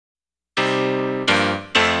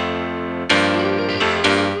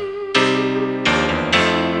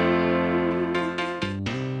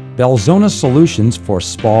Belzona solutions for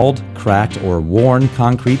spalled, cracked, or worn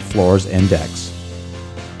concrete floors and decks.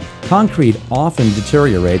 Concrete often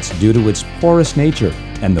deteriorates due to its porous nature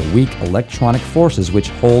and the weak electronic forces which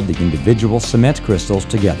hold the individual cement crystals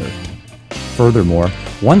together. Furthermore,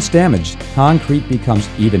 once damaged, concrete becomes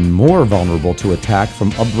even more vulnerable to attack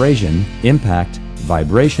from abrasion, impact,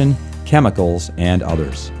 vibration, chemicals, and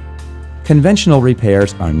others. Conventional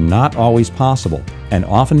repairs are not always possible and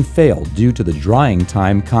often fail due to the drying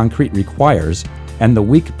time concrete requires and the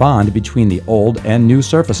weak bond between the old and new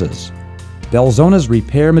surfaces. Belzona's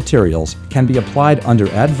repair materials can be applied under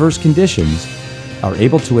adverse conditions, are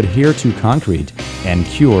able to adhere to concrete, and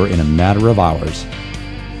cure in a matter of hours.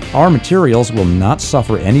 Our materials will not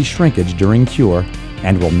suffer any shrinkage during cure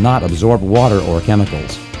and will not absorb water or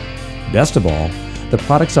chemicals. Best of all, the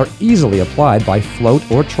products are easily applied by float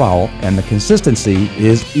or trowel and the consistency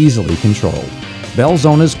is easily controlled.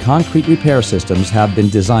 Belzona's concrete repair systems have been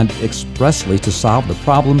designed expressly to solve the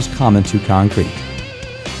problems common to concrete.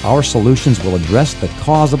 Our solutions will address the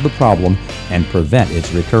cause of the problem and prevent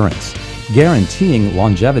its recurrence, guaranteeing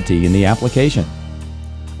longevity in the application.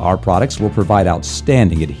 Our products will provide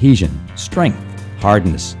outstanding adhesion, strength,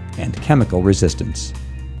 hardness, and chemical resistance.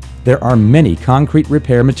 There are many concrete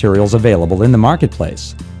repair materials available in the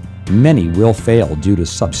marketplace. Many will fail due to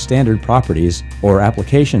substandard properties or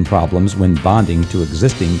application problems when bonding to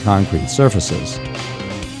existing concrete surfaces.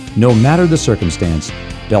 No matter the circumstance,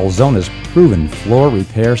 Belzona's proven floor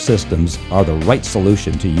repair systems are the right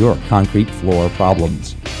solution to your concrete floor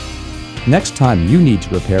problems. Next time you need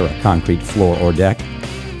to repair a concrete floor or deck,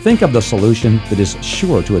 think of the solution that is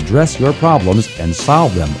sure to address your problems and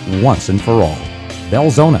solve them once and for all.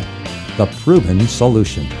 Belzona, the proven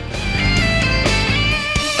solution.